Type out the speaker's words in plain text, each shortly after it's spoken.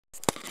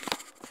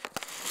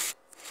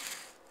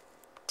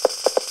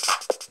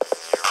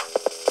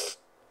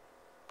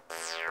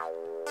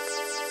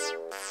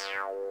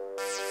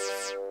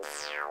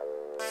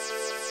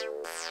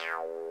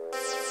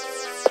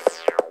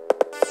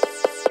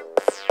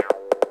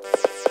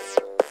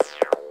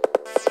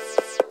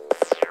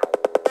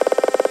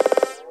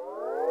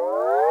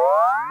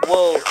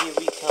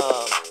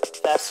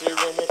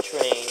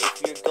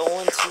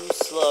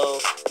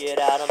get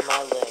out of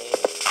my lane.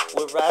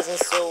 We're rising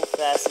so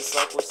fast, it's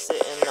like we're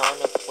sitting on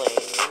a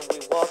plane. When we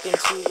walk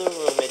into the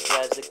room, it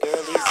drives the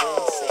girlies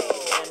insane.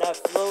 And I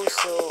flow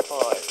so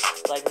hard,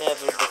 like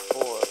never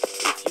before.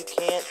 If you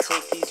can't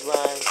take these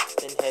rhymes,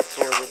 then head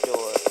for the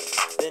door.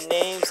 The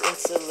name's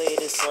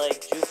Enceladus,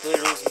 like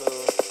Jupiter's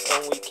moon,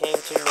 and we came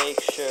to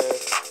make sure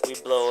we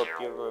blow up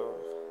your room.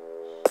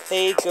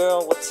 Hey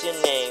girl, what's your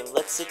name?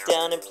 Let's sit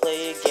down and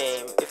play a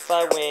game. If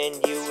I win,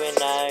 you and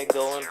I are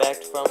going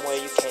back from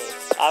where you came.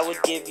 I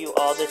would give you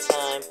all the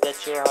time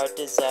that your heart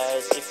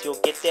desires if you'll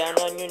get down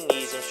on your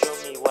knees and show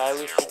me why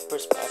we should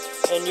perspire.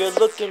 And you're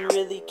looking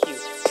really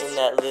cute in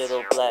that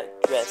little black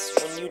dress.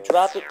 When you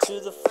drop it to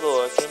the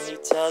floor, can you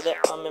tell that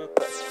I'm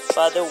impressed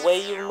by the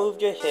way you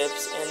move your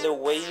hips and the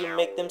way you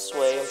make them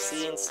sway? I'm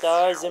seeing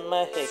stars in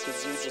my head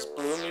 'cause you just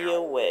blew me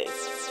away.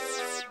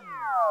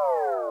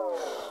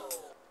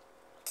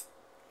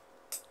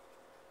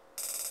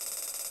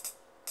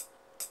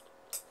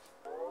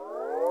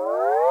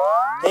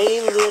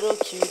 Hey little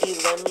cutie,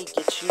 let me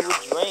get you a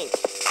drink.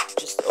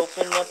 Just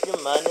open up your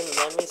mind and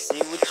let me see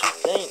what you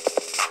think.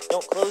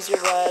 Don't close your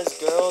eyes,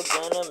 girl,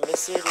 gonna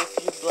miss it if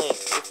you blink.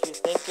 If you're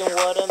thinking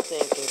what I'm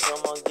thinking,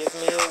 come on, give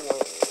me a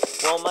wink.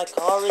 Well, my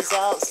car is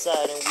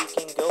outside and we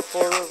can go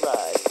for a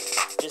ride.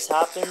 Just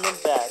hop in the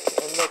back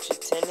and let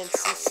your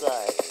tendency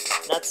slide.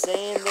 Not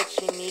saying that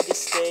you need to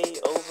stay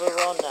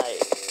over all night,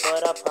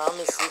 but I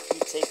promise if you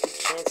take the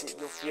chance that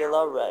you'll feel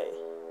alright.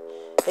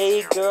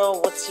 Hey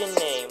girl, what's your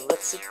name?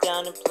 Let's sit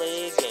down and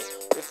play a game.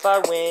 If I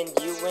win,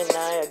 you and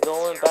I are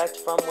going back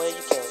from where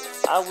you came.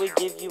 I would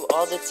give you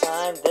all the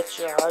time that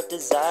your heart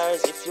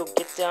desires if you'll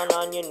get down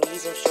on your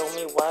knees and show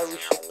me why we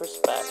should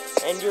perspire.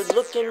 And you're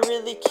looking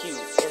really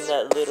cute in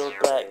that little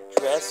black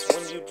dress.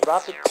 When you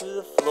drop it to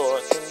the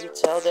floor, can you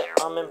tell that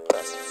I'm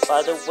impressed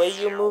by the way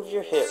you move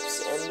your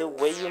hips and the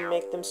way you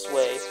make them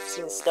sway?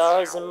 Seen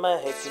stars in my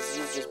head 'cause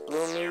you just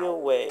blew me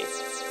away.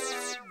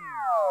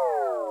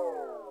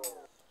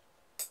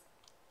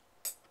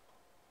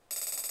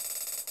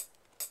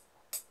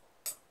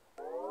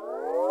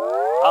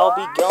 I'll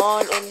be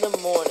gone in the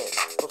morning,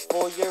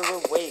 before you're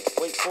awake.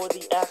 Wait for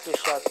the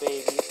aftershock,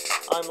 baby.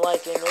 I'm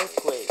like an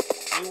earthquake.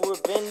 You were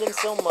bending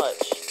so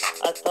much,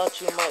 I thought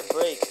you might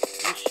break.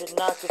 You should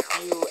knock a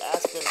few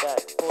aspirin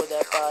back for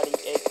that body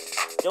ache.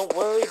 Don't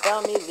worry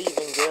about me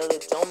leaving, girl,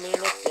 it don't mean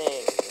a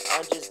thing.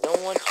 I just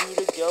don't want you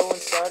to go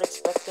and start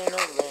expecting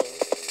a ring.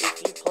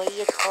 If you play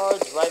your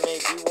cards right,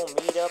 maybe we'll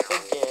meet up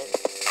again.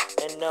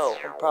 And no,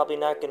 I'm probably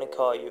not gonna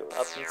call you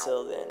up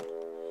until then.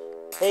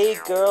 Hey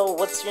girl,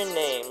 what's your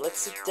name?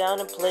 Let's sit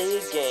down and play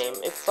a game.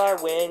 If I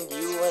win,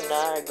 you and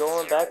I are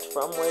going back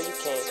from where you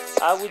came.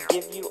 I would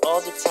give you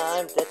all the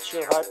time that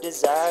your heart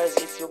desires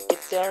if you'll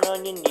get down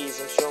on your knees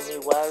and show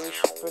me why we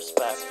should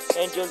perspire.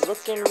 And you're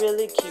looking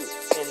really cute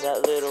in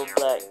that little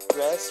black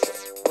dress.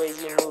 The way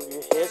you move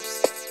your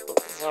hips,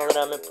 well, that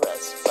I'm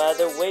impressed by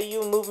the way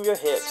you move your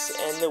hips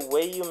and the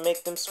way you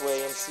make them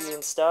sway. I'm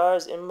seeing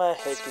stars in my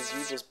head 'cause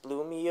you just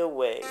blew me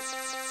away.